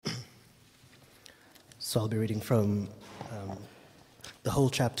So I'll be reading from the whole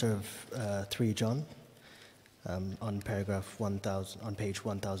chapter of 3 John on page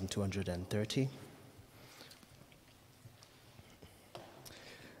 1230.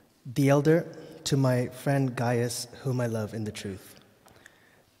 The elder, to my friend Gaius, whom I love in the truth.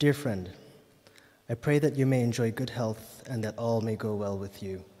 Dear friend, I pray that you may enjoy good health and that all may go well with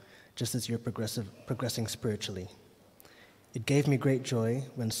you, just as you're progressing spiritually. It gave me great joy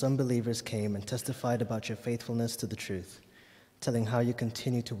when some believers came and testified about your faithfulness to the truth, telling how you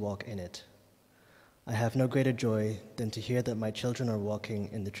continue to walk in it. I have no greater joy than to hear that my children are walking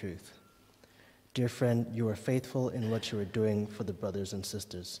in the truth. Dear friend, you are faithful in what you are doing for the brothers and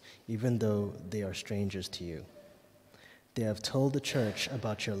sisters, even though they are strangers to you. They have told the church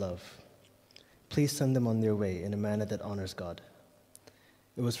about your love. Please send them on their way in a manner that honors God.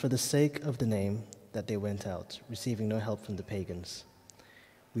 It was for the sake of the name that they went out, receiving no help from the pagans.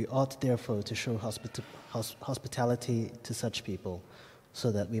 We ought therefore to show hospitality to such people so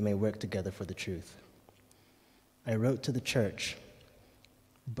that we may work together for the truth. I wrote to the church,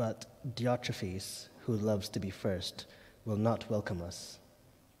 but Diotrephes, who loves to be first, will not welcome us.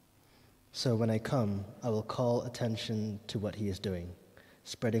 So when I come, I will call attention to what he is doing,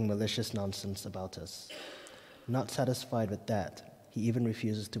 spreading malicious nonsense about us. Not satisfied with that, he even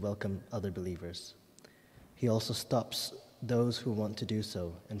refuses to welcome other believers. He also stops those who want to do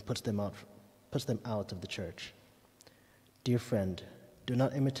so and puts them out of the church. Dear friend, do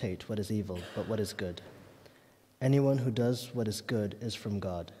not imitate what is evil, but what is good. Anyone who does what is good is from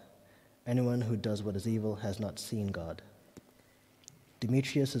God. Anyone who does what is evil has not seen God.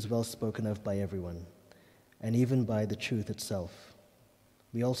 Demetrius is well spoken of by everyone, and even by the truth itself.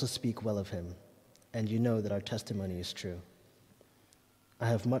 We also speak well of him, and you know that our testimony is true. I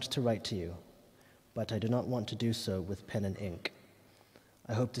have much to write to you, but I do not want to do so with pen and ink.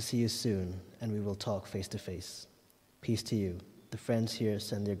 I hope to see you soon, and we will talk face to face. Peace to you. The friends here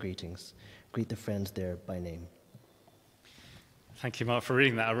send their greetings. Greet the friends there by name. Thank you, Mark, for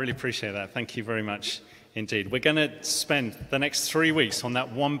reading that. I really appreciate that. Thank you very much indeed. We're going to spend the next 3 weeks on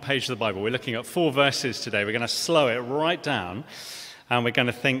that one page of the Bible. We're looking at 4 verses today. We're going to slow it right down, and we're going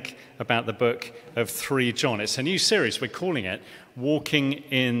to think about the book of 3 John. It's a new series. We're calling it Walking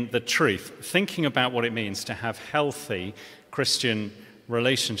in the Truth, thinking about what it means to have healthy Christian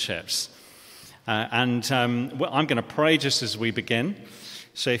relationships. I'm going to pray just as we begin.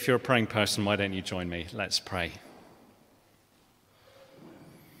 So if you're a praying person, why don't you join me? Let's pray.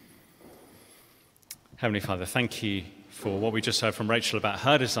 Heavenly Father, thank you for what we just heard from Rachel about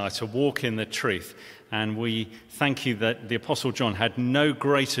her desire to walk in the truth. And we thank you that the Apostle John had no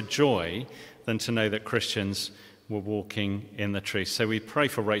greater joy than to know that Christians were walking in the truth. So we pray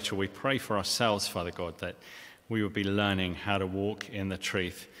for Rachel, we pray for ourselves, Father God, that we would be learning how to walk in the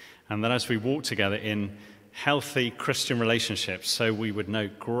truth. And that as we walk together in healthy Christian relationships, so we would know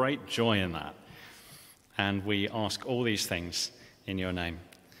great joy in that. And we ask all these things in your name.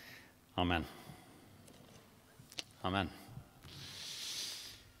 Amen. Amen.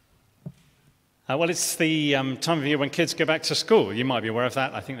 Well, it's the time of year when kids go back to school. You might be aware of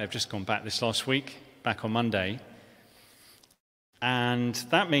that. I think they've just gone back this last week, back on Monday. And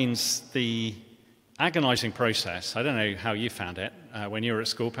that means the agonizing process, I don't know how you found it when you were at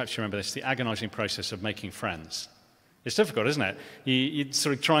school, perhaps you remember this, the agonizing process of making friends. It's difficult, isn't it? You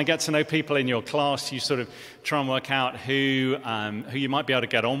sort of try and get to know people in your class. You sort of try and work out who you might be able to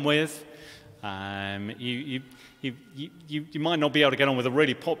get on with. You might not be able to get on with the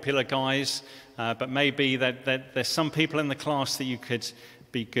really popular guys, but maybe that there's some people in the class that you could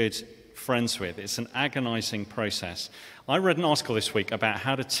be good friends with. It's an agonizing process. I read an article this week about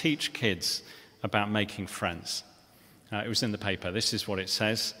how to teach kids about making friends. It was in the paper. This is what it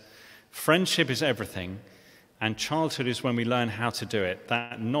says. Friendship is everything, and childhood is when we learn how to do it.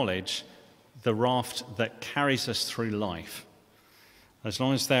 That knowledge, the raft that carries us through life. As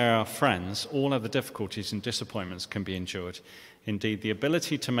long as there are friends, all other difficulties and disappointments can be endured. Indeed, the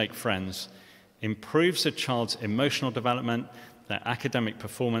ability to make friends improves a child's emotional development, their academic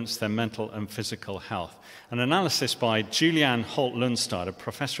performance, their mental and physical health. An analysis by Julianne Holt-Lundstad, a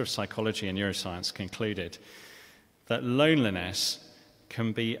professor of psychology and neuroscience, concluded that loneliness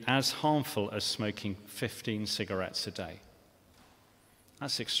can be as harmful as smoking 15 cigarettes a day.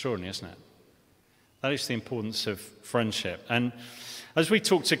 That's extraordinary, isn't it? That is the importance of friendship. And as we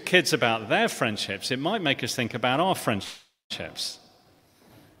talk to kids about their friendships, it might make us think about our friendships.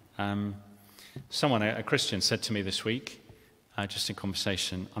 Someone, a Christian, said to me this week, just in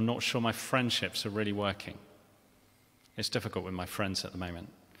conversation, I'm not sure my friendships are really working. It's difficult with my friends at the moment.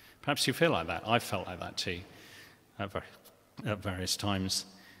 Perhaps you feel like that. I've felt like that too at various times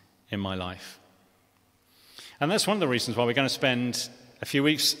in my life. And that's one of the reasons why we're going to spend a few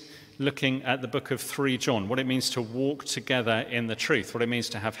weeks looking at the book of 3 John, what it means to walk together in the truth, what it means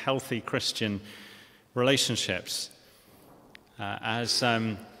to have healthy Christian relationships. As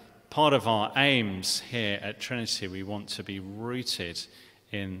part of our aims here at Trinity, we want to be rooted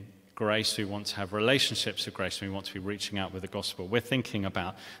in grace, we want to have relationships of grace, and we want to be reaching out with the gospel. We're thinking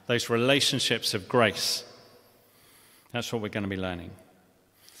about those relationships of grace. That's what we're going to be learning.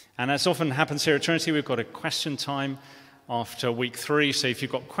 And as often happens here at Trinity, we've got a question time after week 3. So if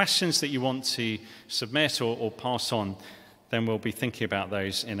you've got questions that you want to submit or pass on, then we'll be thinking about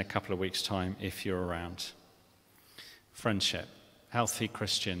those in a couple of weeks' time if you're around. Friendship, healthy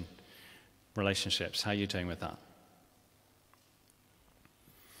Christian relationships. How are you doing with that?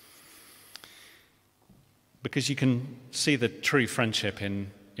 Because you can see the true friendship in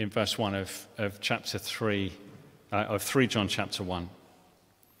verse 1 of chapter 3, of 3 John chapter 1.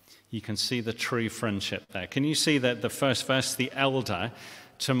 You can see the true friendship there. Can you see that the first verse, the elder,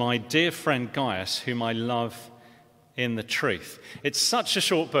 to my dear friend Gaius, whom I love in the truth. It's such a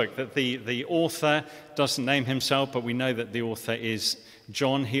short book that the author doesn't name himself, but we know that the author is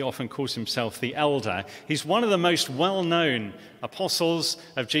John. He often calls himself the elder. He's one of the most well-known apostles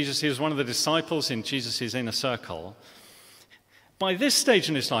of Jesus. He was one of the disciples in Jesus' inner circle. By this stage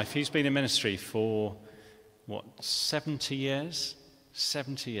in his life, he's been in ministry for, 70 years?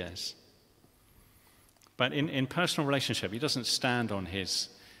 70 years. But in personal relationship, he doesn't stand on his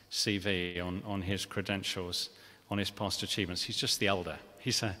CV, on his credentials, on his past achievements. He's just the elder.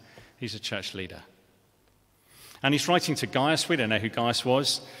 He's a church leader. And he's writing to Gaius. We don't know who Gaius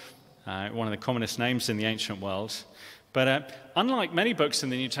was, one of the commonest names in the ancient world. But unlike many books in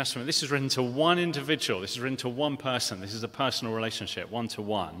the New Testament, this is written to one individual. This is written to one person. This is a personal relationship,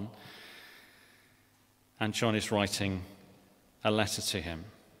 one-to-one. And John is writing a letter to him.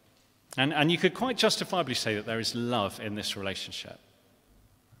 And you could quite justifiably say that there is love in this relationship.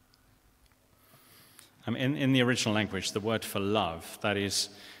 In the original language, the word for love, that is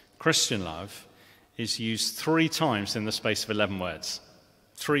Christian love, is used 3 times in the space of 11 words.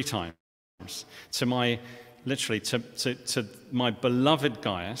 3 times. To my beloved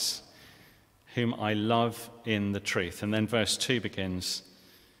Gaius, whom I love in the truth. And then verse 2 begins,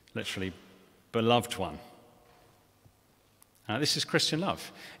 literally, beloved one. This is Christian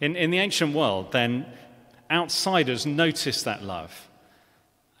love. In the ancient world, then, outsiders noticed that love.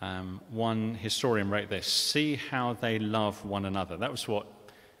 One historian wrote this, see how they love one another. That was what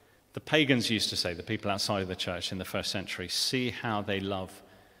the pagans used to say, the people outside of the church in the first century. See how they love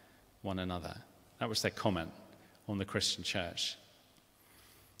one another. That was their comment on the Christian church.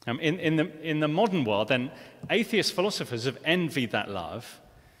 In the modern world, then, atheist philosophers have envied that love.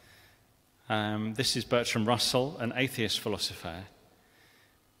 This is Bertrand Russell, an atheist philosopher.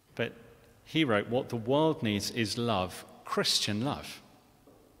 But he wrote, what the world needs is love, Christian love.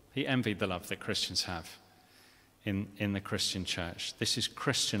 He envied the love that Christians have in the Christian church. This is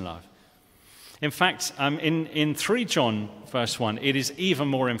Christian love. In fact, in 3 John verse 1, it is even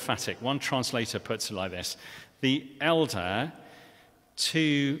more emphatic. One translator puts it like this, the elder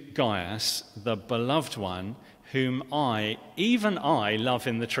to Gaius, the beloved one, whom even I love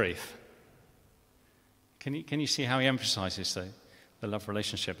in the truth. Can you see how he emphasizes the love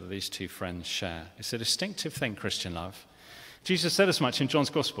relationship that these two friends share? It's a distinctive thing, Christian love. Jesus said as much in John's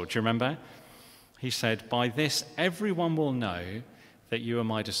Gospel. Do you remember? He said, by this everyone will know that you are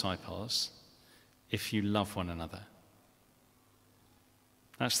my disciples if you love one another.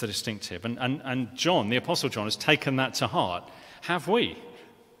 That's the distinctive. And John, the Apostle John, has taken that to heart. Have we?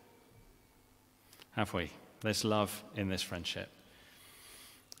 Have we? There's love in this friendship.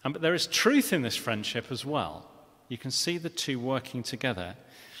 But there is truth in this friendship as well. You can see the two working together.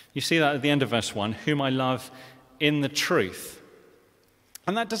 You see that at the end of verse 1, whom I love in the truth.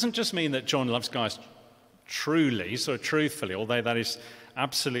 And that doesn't just mean that John loves Gaius truly, sort of truthfully, although that is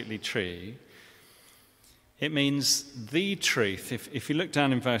absolutely true. It means the truth. If you look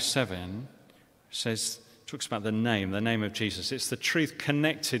down in verse 7, it talks about the name of Jesus. It's the truth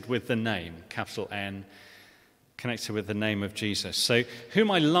connected with the name, capital N, connected with the name of Jesus. So whom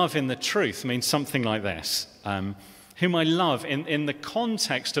I love in the truth means something like this. Whom I love in the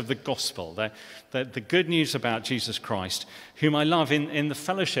context of the gospel, the good news about Jesus Christ, whom I love in the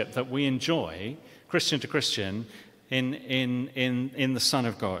fellowship that we enjoy, Christian to Christian, in the Son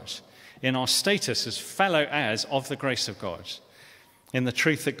of God, in our status as fellow heirs of the grace of God, in the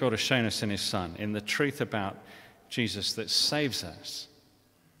truth that God has shown us in his Son, in the truth about Jesus that saves us.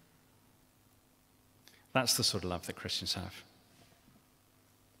 That's the sort of love that Christians have.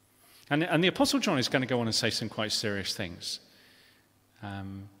 And the Apostle John is going to go on and say some quite serious things.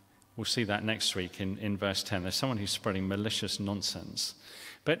 We'll see that next week in verse 10. There's someone who's spreading malicious nonsense.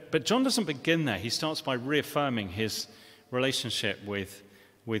 But John doesn't begin there. He starts by reaffirming his relationship with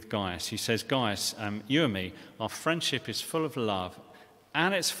Gaius. He says, Gaius, you and me, our friendship is full of love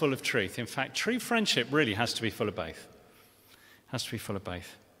and it's full of truth. In fact, true friendship really has to be full of both. Has to be full of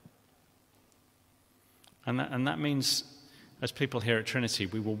both. And that means, as people here at Trinity,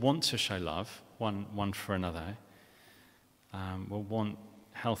 we will want to show love one for another. We'll want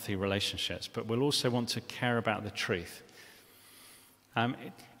healthy relationships, but we'll also want to care about the truth.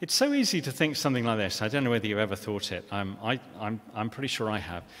 It's so easy to think something like this. I don't know whether you've ever thought it. I'm pretty sure I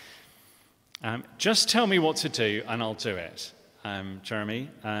have. Just tell me what to do and I'll do it. Jeremy,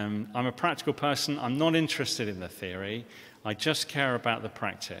 I'm a practical person. I'm not interested in the theory. I just care about the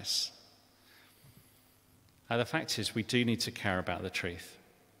practice. The fact is, we do need to care about the truth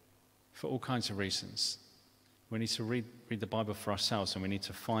for all kinds of reasons. We need to read the Bible for ourselves, and we need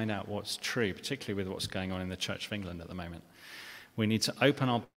to find out what's true, particularly with what's going on in the Church of England at the moment. We need to open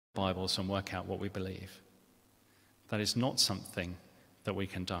our Bibles and work out what we believe. That is not something that we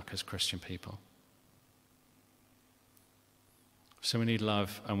can duck as Christian people. So we need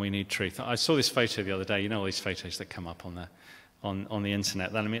love and we need truth. I saw this photo the other day. You know all these photos that come up on the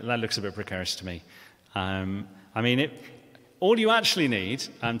internet. That looks a bit precarious to me. All you actually need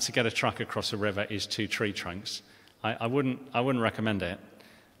to get a truck across a river is 2 tree trunks. I wouldn't recommend it.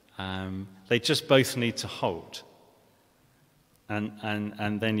 They just both need to hold.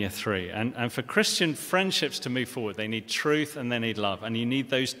 And then you're through. And for Christian friendships to move forward, they need truth and they need love. And you need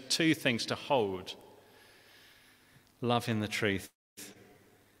those 2 things to hold. Love in the truth,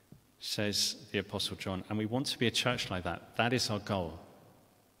 says the Apostle John. And we want to be a church like that. That is our goal.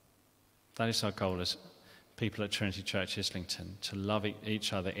 That is our goal as people at Trinity Church Islington, to love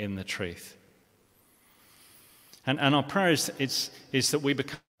each other in the truth. And our prayer is that we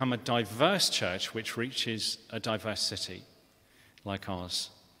become a diverse church which reaches a diverse city like ours.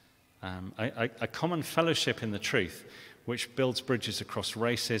 A common fellowship in the truth which builds bridges across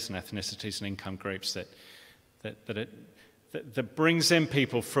races and ethnicities and income groups that brings in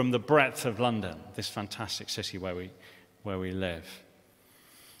people from the breadth of London, this fantastic city where we live.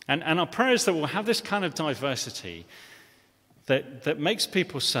 And our prayer is that we'll have this kind of diversity that makes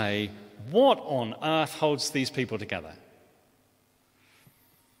people say, what on earth holds these people together?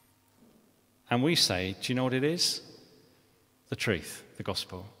 And we say, do you know what it is? The truth, the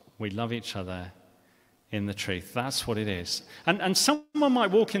gospel. We love each other in the truth. That's what it is. And someone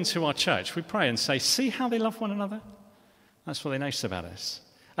might walk into our church, we pray and say, see how they love one another? That's what they notice about us.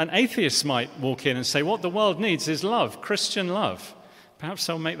 And atheists might walk in and say, what the world needs is love, Christian love. Perhaps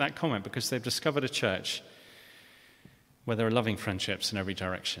they'll make that comment because they've discovered a church where there are loving friendships in every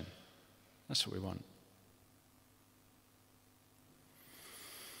direction. That's what we want.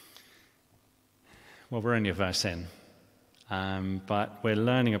 Well, we're only a verse in, but we're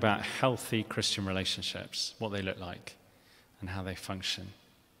learning about healthy Christian relationships, what they look like, and how they function.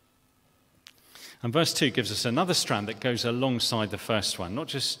 And verse 2 gives us another strand that goes alongside the first one, not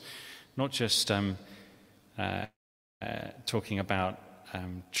just talking about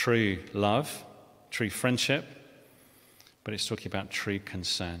true love, true friendship, but it's talking about true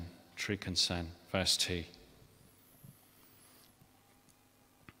concern, verse 2.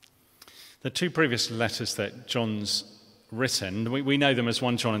 The 2 previous letters that John's written, we know them as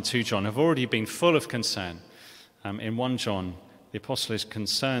 1 John and 2 John, have already been full of concern. In 1 John, the apostle is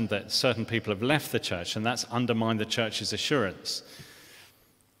concerned that certain people have left the church, and that's undermined the church's assurance.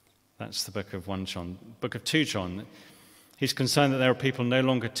 That's the book of 1 John. Book of 2 John, he's concerned that there are people no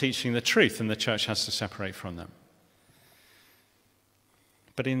longer teaching the truth, and the church has to separate from them.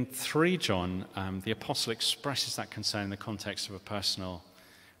 But in 3 John, the apostle expresses that concern in the context of a personal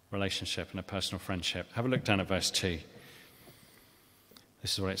relationship and a personal friendship. Have a look down at verse 2.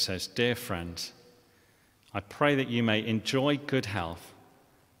 This is what it says. Dear friend, I pray that you may enjoy good health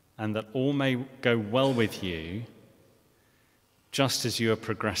and that all may go well with you just as you are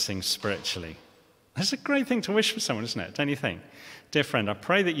progressing spiritually. That's a great thing to wish for someone, isn't it? Don't you think? Dear friend, I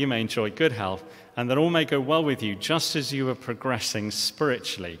pray that you may enjoy good health and that all may go well with you just as you are progressing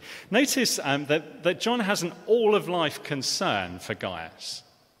spiritually. Notice that John has an all-of-life concern for Gaius.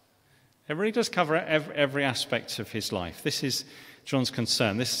 It really does cover every aspect of his life. This is John's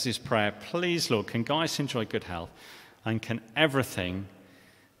concern. This is his prayer. Please, Lord, can Gaius enjoy good health and can everything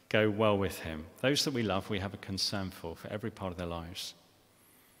go well with him? Those that we love, we have a concern for every part of their lives.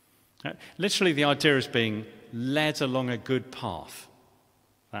 Literally, the idea is being led along a good path.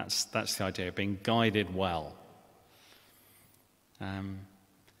 That's the idea, being guided well.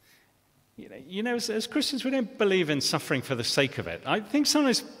 As Christians, we don't believe in suffering for the sake of it. I think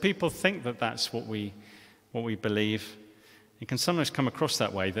sometimes people think that that's what we believe. It can sometimes come across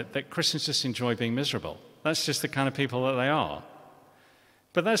that way, that Christians just enjoy being miserable. That's just the kind of people that they are.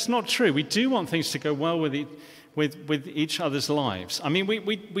 But that's not true. We do want things to go well with each other's lives. I mean,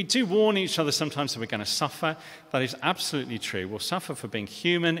 we do warn each other sometimes that we're going to suffer. That is absolutely true. We'll suffer for being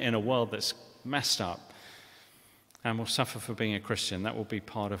human in a world that's messed up. And we'll suffer for being a Christian. That will be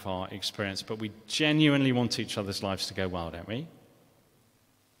part of our experience. But we genuinely want each other's lives to go well, don't we?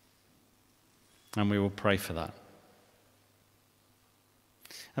 And we will pray for that.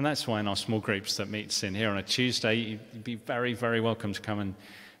 And that's why in our small groups that meets in here on a Tuesday, you'd be very, very welcome to come and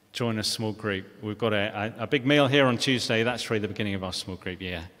join a small group. We've got a big meal here on Tuesday. That's really the beginning of our small group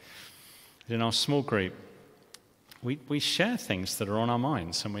year. In our small group, we share things that are on our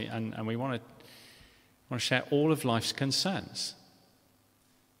minds, and we want to share all of life's concerns.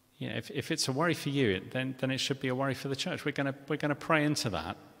 If it's a worry for you, then it should be a worry for the church. We're going to pray into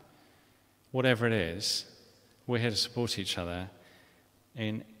that, whatever it is. We're here to support each other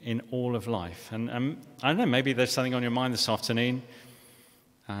in all of life. And I don't know, maybe there's something on your mind this afternoon.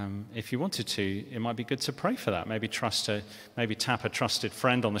 If you wanted to, it might be good to pray for that. Maybe tap a trusted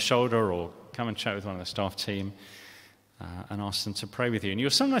friend on the shoulder, or come and chat with one of the staff team and ask them to pray with you. And you'll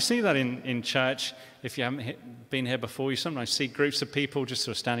sometimes see that in church. If you haven't been here before, you sometimes see groups of people just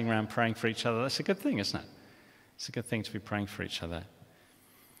sort of standing around praying for each other. That's a good thing, isn't it? It's a good thing to be praying for each other.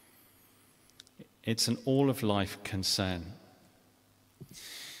 It's an all-of-life concern.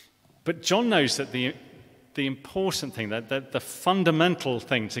 But John knows that the important thing, that the fundamental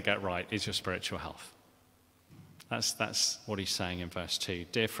thing to get right is your spiritual health. That's what he's saying in verse 2.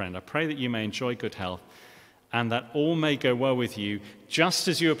 Dear friend, I pray that you may enjoy good health and that all may go well with you, just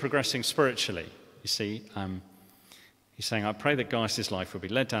as you are progressing spiritually. You see, he's saying, I pray that Gaius' life will be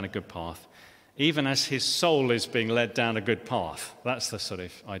led down a good path, even as his soul is being led down a good path. That's the sort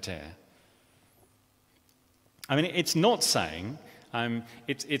of idea. I mean, it's not saying,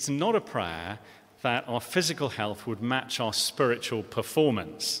 it's not a prayer that our physical health would match our spiritual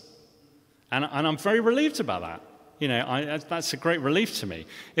performance. And I'm very relieved about that. That's a great relief to me.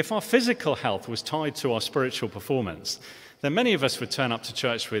 If our physical health was tied to our spiritual performance, then many of us would turn up to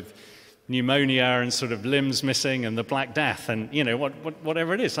church with pneumonia and sort of limbs missing and the Black Death and,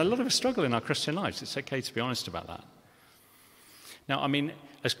 whatever it is. A lot of us struggle in our Christian lives. It's okay to be honest about that. Now, I mean,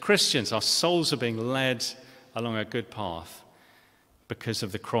 as Christians, our souls are being led along a good path because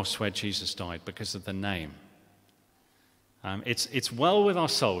of the cross where Jesus died, because of the name. It's well with our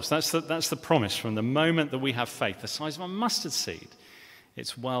souls. That's the promise from the moment that we have faith, the size of a mustard seed.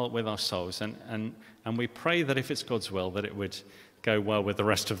 It's well with our souls. And we pray that if it's God's will, that it would go well with the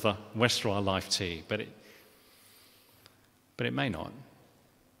rest of our life too. But it may not.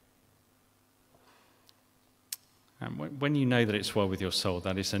 And when you know that it's well with your soul,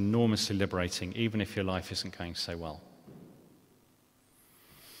 that is enormously liberating, even if your life isn't going so well.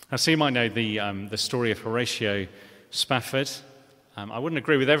 Now, so you might know the story of Horatio Spafford. I wouldn't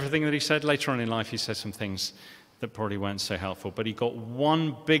agree with everything that he said. Later on in life, he said some things that probably weren't so helpful. But he got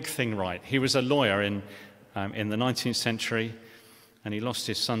one big thing right. He was a lawyer in the 19th century, and he lost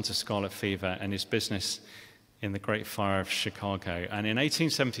his son to scarlet fever and his business in the Great Fire of Chicago. And in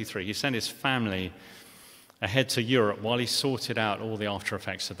 1873, he sent his family ahead to Europe while he sorted out all the after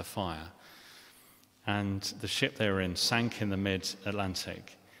effects of the fire. And the ship they were in sank in the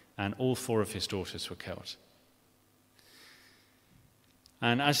mid-Atlantic, and all 4 of his daughters were killed.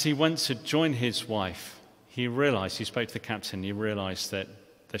 And as he went to join his wife, he spoke to the captain, he realized that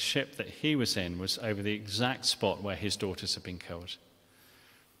the ship that he was in was over the exact spot where his daughters had been killed.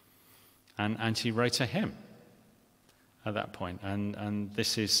 And he wrote a hymn at that point. And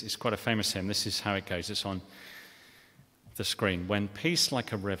this is quite a famous hymn. This is how it goes. It's on the screen. When peace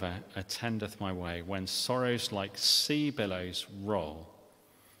like a river attendeth my way, when sorrows like sea billows roll,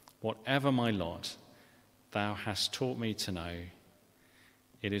 whatever my lot, thou hast taught me to know,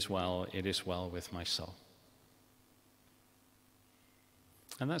 it is well with my soul.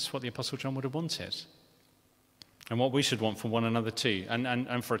 And that's what the Apostle John would have wanted. And what we should want for one another too.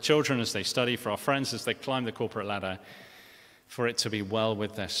 And for our children as they study, for our friends as they climb the corporate ladder, for it to be well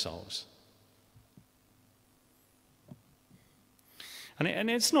with their souls. And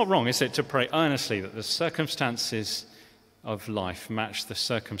it's not wrong, is it, to pray earnestly that the circumstances of life match the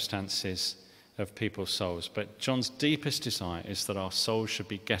circumstances of people's souls. But John's deepest desire is that our souls should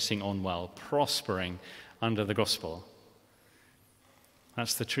be getting on well, prospering under the gospel.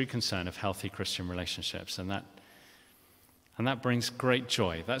 That's the true concern of healthy Christian relationships, and that brings great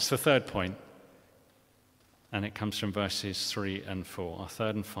joy. That's the third point, and it comes from verses 3 and 4. Our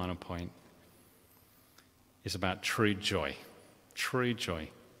third and final point is about true joy. True joy.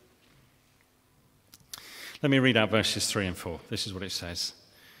 Let me read out verses 3 and 4. This is what it says.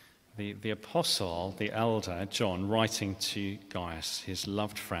 The apostle, the elder, John, writing to Gaius, his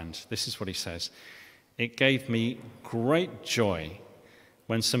loved friend, this is what he says. It gave me great joy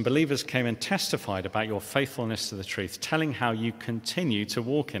when some believers came and testified about your faithfulness to the truth, telling how you continue to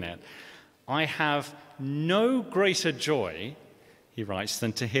walk in it. I have no greater joy, he writes,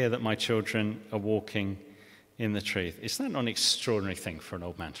 than to hear that my children are walking in the truth. Isn't that not an extraordinary thing for an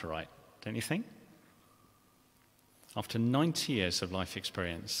old man to write, don't you think? After 90 years of life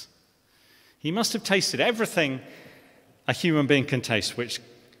experience, he must have tasted everything a human being can taste which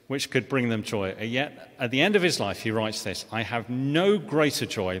could bring them joy. And yet, at the end of his life, he writes this, I have no greater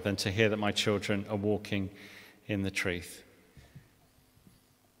joy than to hear that my children are walking in the truth.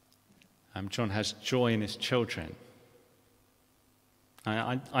 John has joy in his children.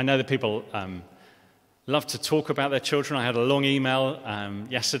 I know that people love to talk about their children. I had a long email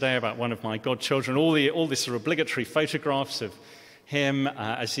yesterday about one of my godchildren, all these sort of obligatory photographs of him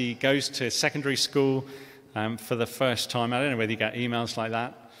as he goes to secondary school for the first time. I don't know whether you get emails like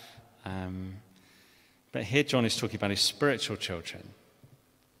that. But here John is talking about his spiritual children.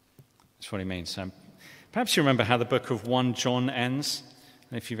 That's what he means. Perhaps you remember how the book of 1 John ends,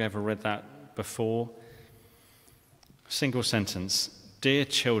 if you've ever read that before. Single sentence, dear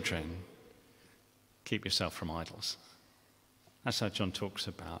children, keep yourself from idols. That's how John talks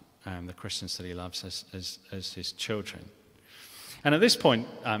about the Christians that he loves as his children. And at this point,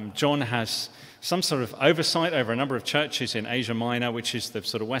 John has some sort of oversight over a number of churches in Asia Minor, which is the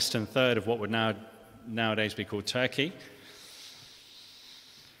sort of western third of what would nowadays be called Turkey.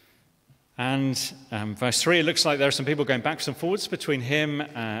 And verse 3, it looks like there are some people going backwards and forwards between him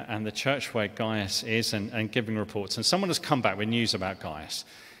and the church where Gaius is and giving reports. And someone has come back with news about Gaius,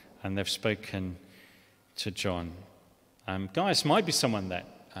 and they've spoken to John. Gaius might be someone that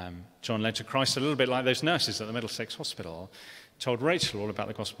John led to Christ, a little bit like those nurses at the Middlesex Hospital told Rachel all about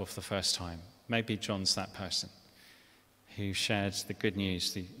the gospel for the first time. Maybe John's that person who shared the good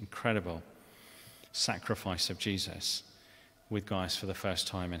news, the incredible sacrifice of Jesus with Gaius for the first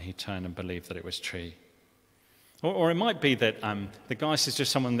time, and he turned and believed that it was true. Or it might be that the Gaius is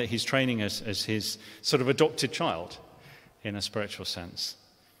just someone that he's training as his sort of adopted child in a spiritual sense.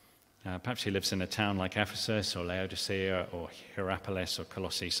 Perhaps he lives in a town like Ephesus or Laodicea or Hierapolis or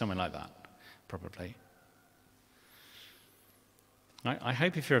Colossae, somewhere like that, probably. I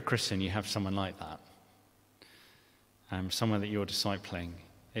hope if you're a Christian, you have someone like that, someone that you're discipling.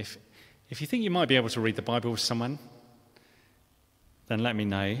 If you think you might be able to read the Bible with someone, then let me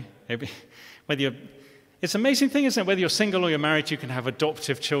know. It's an amazing thing, isn't it? Whether you're single or you're married, you can have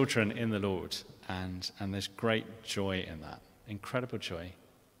adoptive children in the Lord, and there's great joy in that, incredible joy.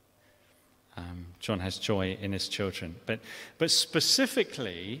 John has joy in his children, but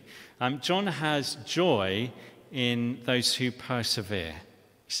specifically, John has joy in those who persevere.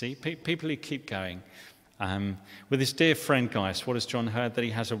 See, people who keep going. With his dear friend Gaius, what has John heard? That he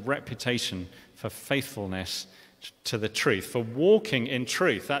has a reputation for faithfulness to the truth, for walking in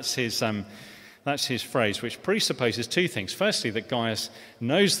truth. That's his phrase, which presupposes two things. Firstly, that Gaius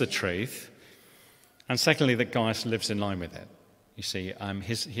knows the truth, and secondly, that Gaius lives in line with it. You see,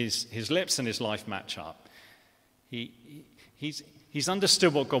 his lips and his life match up. He's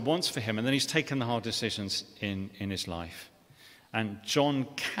understood what God wants for him, and then he's taken the hard decisions in his life. And John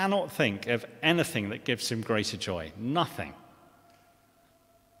cannot think of anything that gives him greater joy. Nothing.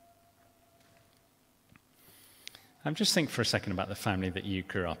 Just think for a second about the family that you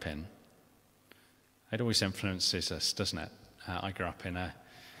grew up in. It always influences us, doesn't it? I grew up in a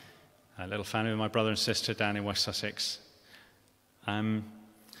little family with my brother and sister down in West Sussex.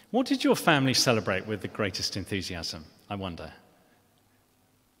 What did your family celebrate with the greatest enthusiasm, I wonder?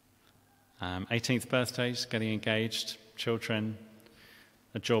 18th birthdays, getting engaged, children,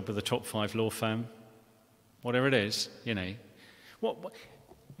 a job with a top 5 law firm, whatever it is, you know.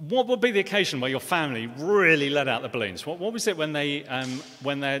 What would be the occasion where your family really let out the balloons? What was it when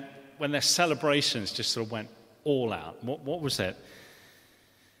their celebrations just sort of went all out? What was it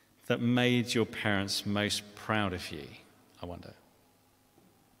that made your parents most proud of you, I wonder?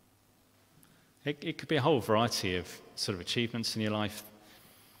 It could be a whole variety of sort of achievements in your life.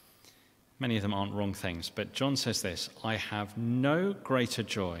 Many of them aren't wrong things, but John says this, I have no greater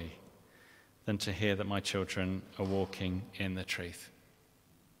joy than to hear that my children are walking in the truth.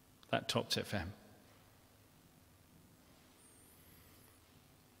 That topped it for him.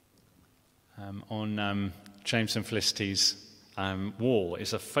 On James and Felicity's wall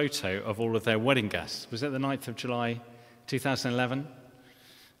is a photo of all of their wedding guests. Was it the 9th of July, 2011?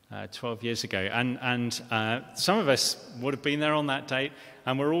 12 years ago. And some of us would have been there on that date,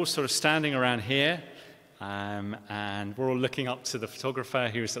 and we're all sort of standing around here, and we're all looking up to the photographer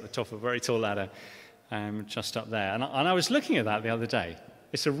who was at the top of a very tall ladder, just up there. And I was looking at that the other day.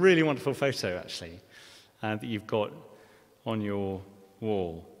 It's a really wonderful photo, actually, that you've got on your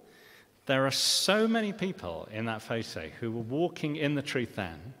wall. There are so many people in that photo who were walking in the truth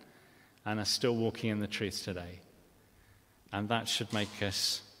then and are still walking in the truth today. And that should make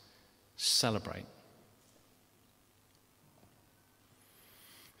us celebrate.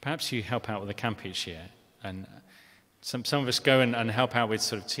 Perhaps you help out with the camp each year. And some of us go and help out with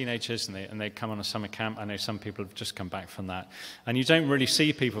sort of teenagers, and they come on a summer camp. I know some people have just come back from that. And you don't really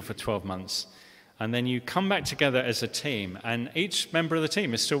see people for 12 months. And then you come back together as a team, and each member of the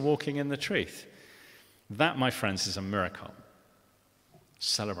team is still walking in the truth. That, my friends, is a miracle.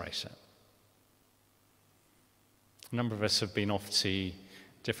 Celebrate it. A number of us have been off to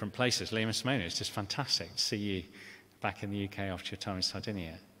different places. Liam and Simone, it's just fantastic to see you back in the UK after your time in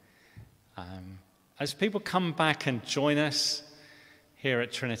Sardinia. As people come back and join us here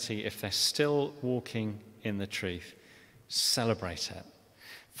at Trinity, if they're still walking in the truth, celebrate it.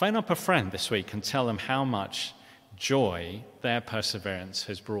 Phone up a friend this week and tell them how much joy their perseverance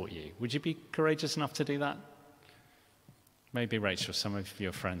has brought you. Would you be courageous enough to do that? Maybe Rachel, some of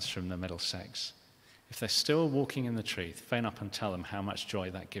your friends from the Middlesex. If they're still walking in the truth, phone up and tell them how much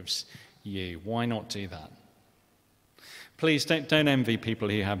joy that gives you. Why not do that? Please don't envy people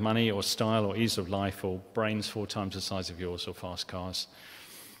who have money or style or ease of life or brains 4 times the size of yours or fast cars.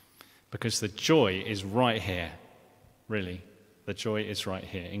 Because the joy is right here, really. The joy is right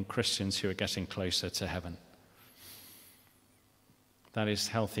here in Christians who are getting closer to heaven. That is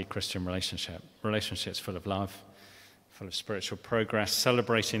healthy Christian relationships full of love, full of spiritual progress,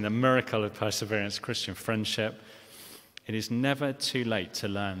 celebrating the miracle of perseverance, Christian friendship. It is never too late to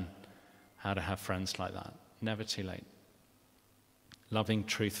learn how to have friends like that. Never too late. Loving,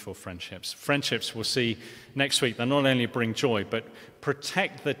 truthful friendships. Friendships we'll see next week that not only bring joy, but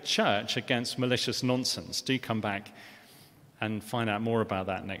protect the church against malicious nonsense. Do come back and find out more about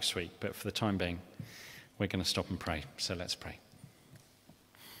that next week. But for the time being, we're going to stop and pray. So let's pray.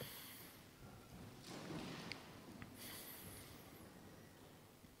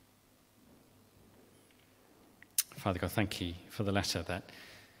 Father God, thank you for the letter that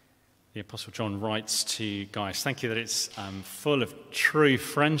the Apostle John writes to Gaius. Thank you that it's full of true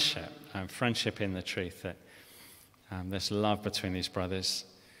friendship, friendship in the truth, that there's love between these brothers.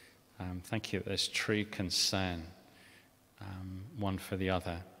 Thank you that there's true concern, one for the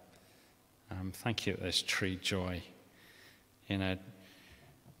other. Thank you that there's true joy in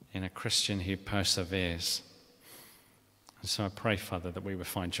a Christian who perseveres. And so I pray, Father, that we would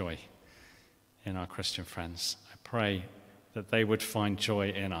find joy in our Christian friends. I pray that they would find joy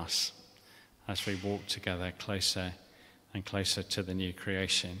in us as we walk together closer and closer to the new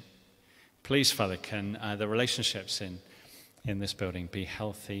creation. Please, Father, can the relationships in this building be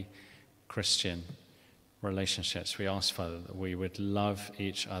healthy Christian relationships? We ask, Father, that we would love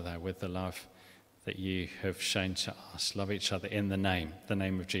each other with the love that you have shown to us. Love each other in the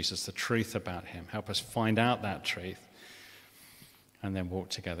name of Jesus, the truth about him. Help us find out that truth and then walk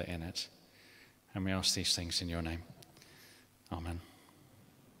together in it. And we ask these things in your name. Amen.